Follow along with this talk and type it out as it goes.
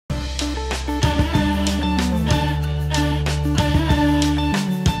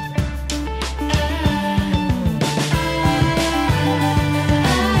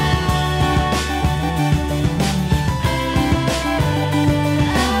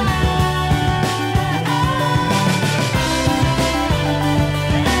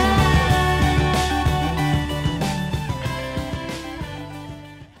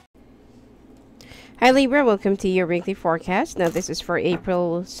Hi Libra, welcome to your weekly forecast. Now this is for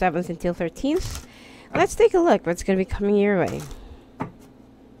April 7th until 13th. Let's take a look what's going to be coming your way.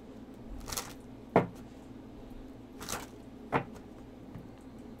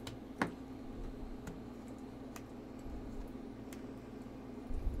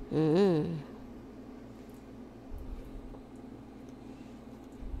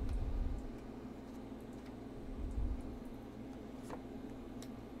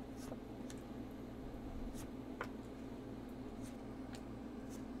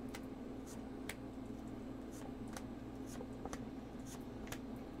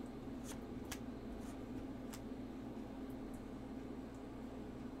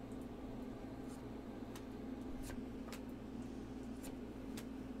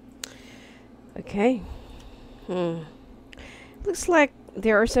 Okay. Looks like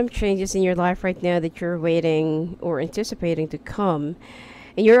there are some changes in your life right now that you're waiting or anticipating to come.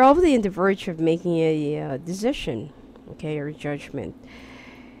 And you're already on the verge of making a decision, okay, or judgment.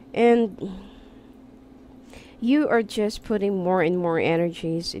 And you are just putting more and more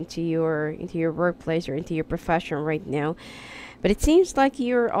energies into your workplace or into your profession right now. But it seems like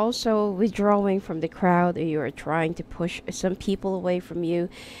you're also withdrawing from the crowd, or you are trying to push some people away from you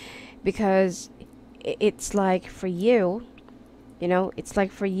because it's like for you, it's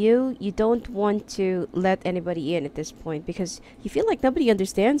like for you, you don't want to let anybody in at this point because you feel like nobody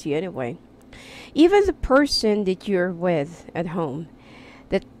understands you anyway. Even the person that you're with at home,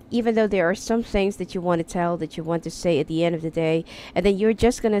 that even though there are some things that you want to tell, that you want to say at the end of the day, and then you're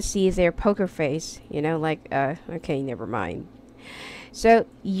just gonna see their poker face, like, okay, never mind. So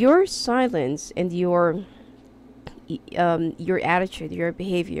your silence and your attitude, your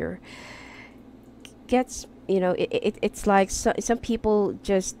behavior gets, it's like some people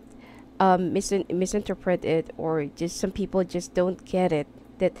just misinterpret it, or just some people just don't get it,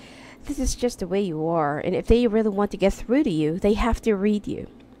 that this is just the way you are. And if they really want to get through to you, they have to read you.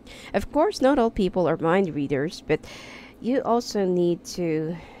 Of course, not all people are mind readers, but you also need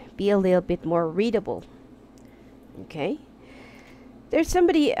to be a little bit more readable. Okay? There's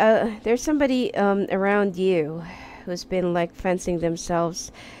somebody around you who's been like fencing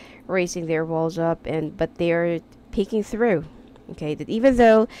themselves, raising their walls up, but they're peeking through. Okay, that even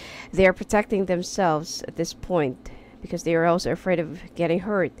though they're protecting themselves at this point, because they are also afraid of getting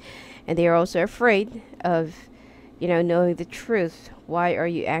hurt, and they are also afraid of, knowing the truth. Why are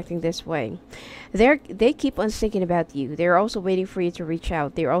you acting this way? They keep on thinking about you. They're also waiting for you to reach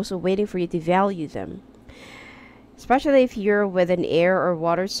out. They're also waiting for you to value them. Especially if you're with an air or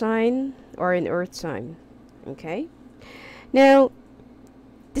water sign or an earth sign. Okay? Now,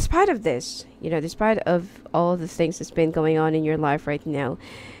 despite of this, despite of all the things that's been going on in your life right now,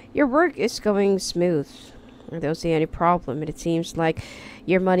 your work is going smooth. I don't see any problem. And it seems like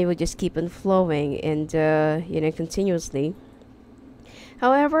your money will just keep on flowing and, continuously.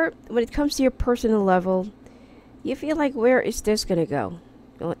 However, when it comes to your personal level, you feel like, where is this going to go?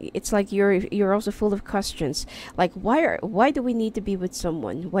 It's like you're also full of questions. Like, why do we need to be with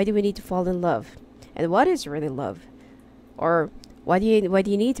someone? Why do we need to fall in love? And what is really love? Or why do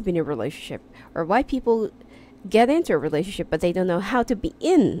you need to be in a relationship? Or why people get into a relationship but they don't know how to be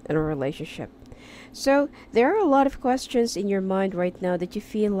in a relationship? So there are a lot of questions in your mind right now that you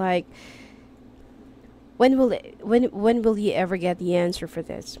feel like, when will you ever get the answer for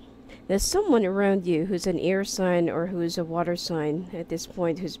this? There's someone around you who's an air sign or who's a water sign at this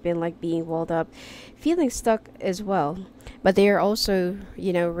point, who's been like being walled up, feeling stuck as well. But they are also,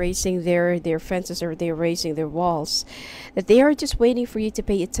 raising their fences, or they're raising their walls. That they are just waiting for you to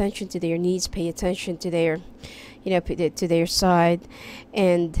pay attention to their needs, pay attention to their, to their side,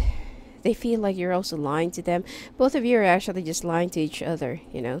 and they feel like you're also lying to them. Both of you are actually just lying to each other,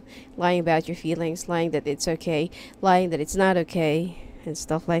 lying about your feelings, lying that it's okay, lying that it's not okay, and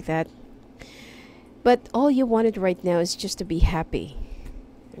stuff like that. But all you wanted right now is just to be happy.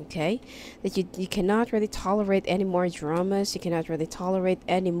 Okay? That you cannot really tolerate any more dramas. You cannot really tolerate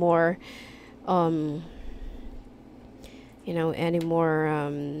any more, any more,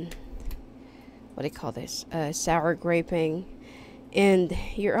 what do you call this? Sour graping. And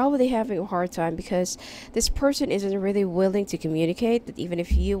you're already having a hard time because this person isn't really willing to communicate. That even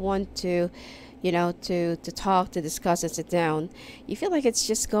if you want to, to talk, to discuss, and sit down, you feel like it's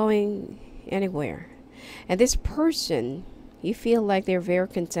just going anywhere. And this person, you feel like they're very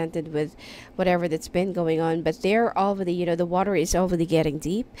contented with whatever that's been going on, but they're already, the water is already getting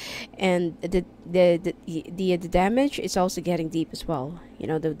deep, and the damage is also getting deep as well.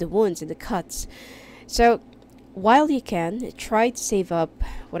 The wounds and the cuts. So while you can, try to save up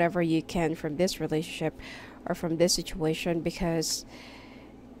whatever you can from this relationship or from this situation, because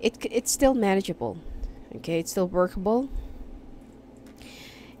it's still manageable. Okay, it's still workable.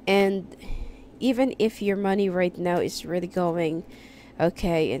 And even if your money right now is really going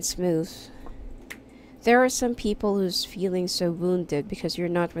okay and smooth, there are some people who's feeling so wounded because you're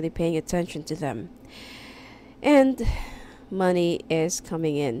not really paying attention to them. And money is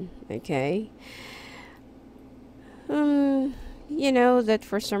coming in, okay? You know that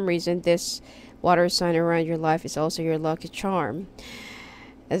for some reason this water sign around your life is also your lucky charm.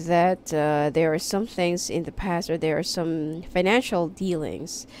 That there are some things in the past, or there are some financial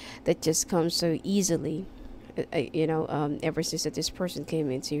dealings that just come so easily, ever since that this person came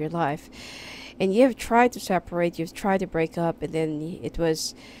into your life. And you've tried to separate, you've tried to break up, and then it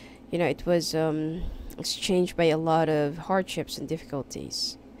was exchanged by a lot of hardships and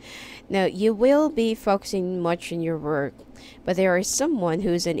difficulties. Now, you will be focusing much in your work, but there is someone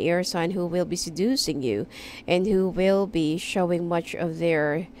who's an air sign who will be seducing you and who will be showing much of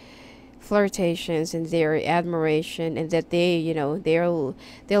their flirtations and their admiration, and that they'll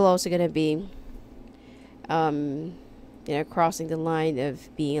also going to be crossing the line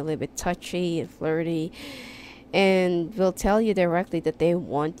of being a little bit touchy and flirty, and will tell you directly that they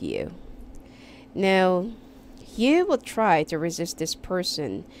want you. Now, you will try to resist this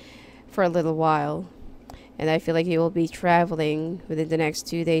person for a little while, and I feel like you will be traveling within the next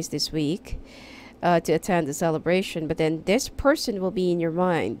 2 days this week to attend the celebration, but then this person will be in your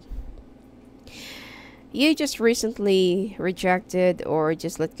mind. You just recently rejected or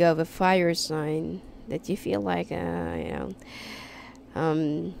just let go of a fire sign that you feel like you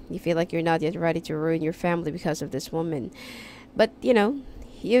feel like you're not yet ready to ruin your family because of this woman. But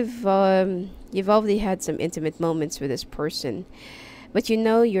you've already had some intimate moments with this person, but you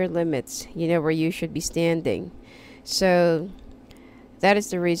know your limits, you know where you should be standing. So that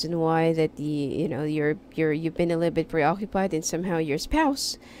is the reason why that you've been a little bit preoccupied, and somehow your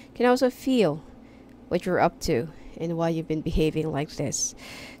spouse can also feel what you're up to and why you've been behaving like this.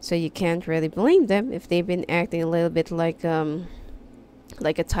 So you can't really blame them if they've been acting a little bit like a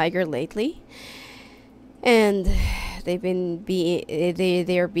tiger lately, and they're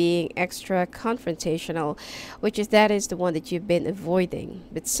being extra confrontational, that is the one that you've been avoiding.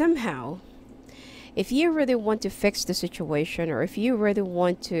 But somehow, if you really want to fix the situation, or if you really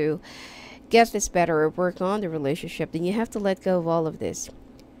want to get this better or work on the relationship, then you have to let go of all of this.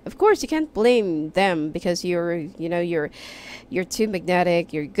 Of course, you can't blame them because you're too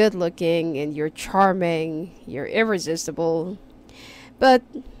magnetic, you're good looking, and you're charming, you're irresistible. But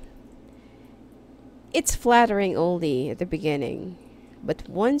it's flattering only at the beginning. But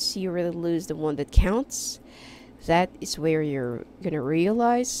once you really lose the one that counts, that is where you're gonna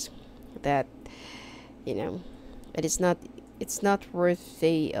realize that it's not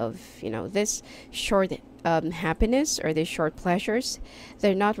worthy of this short happiness, or these short pleasures.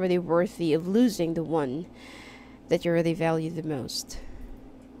 They're not really worthy of losing the one that you really value the most.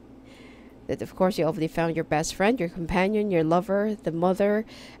 That of course you already found your best friend, your companion, your lover, the mother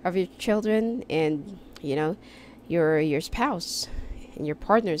of your children, and your spouse and your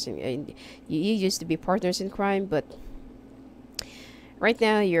partners. And you used to be partners in crime, but right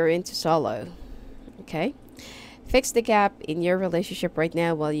now you're into solo. Okay, fix the gap in your relationship right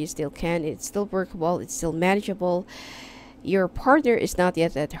now while you still can. It's still workable, it's still manageable. Your partner is not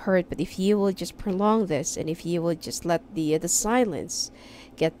yet that hurt, but if you will just prolong this, and if you will just let the silence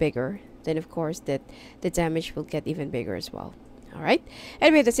get bigger, then of course that the damage will get even bigger as well. All right.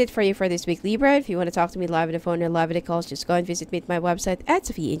 Anyway, that's it for you for this week, Libra. If you want to talk to me live on the phone or live on the calls, just go and visit me at my website at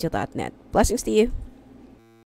sophiaangel.net. Blessings to you.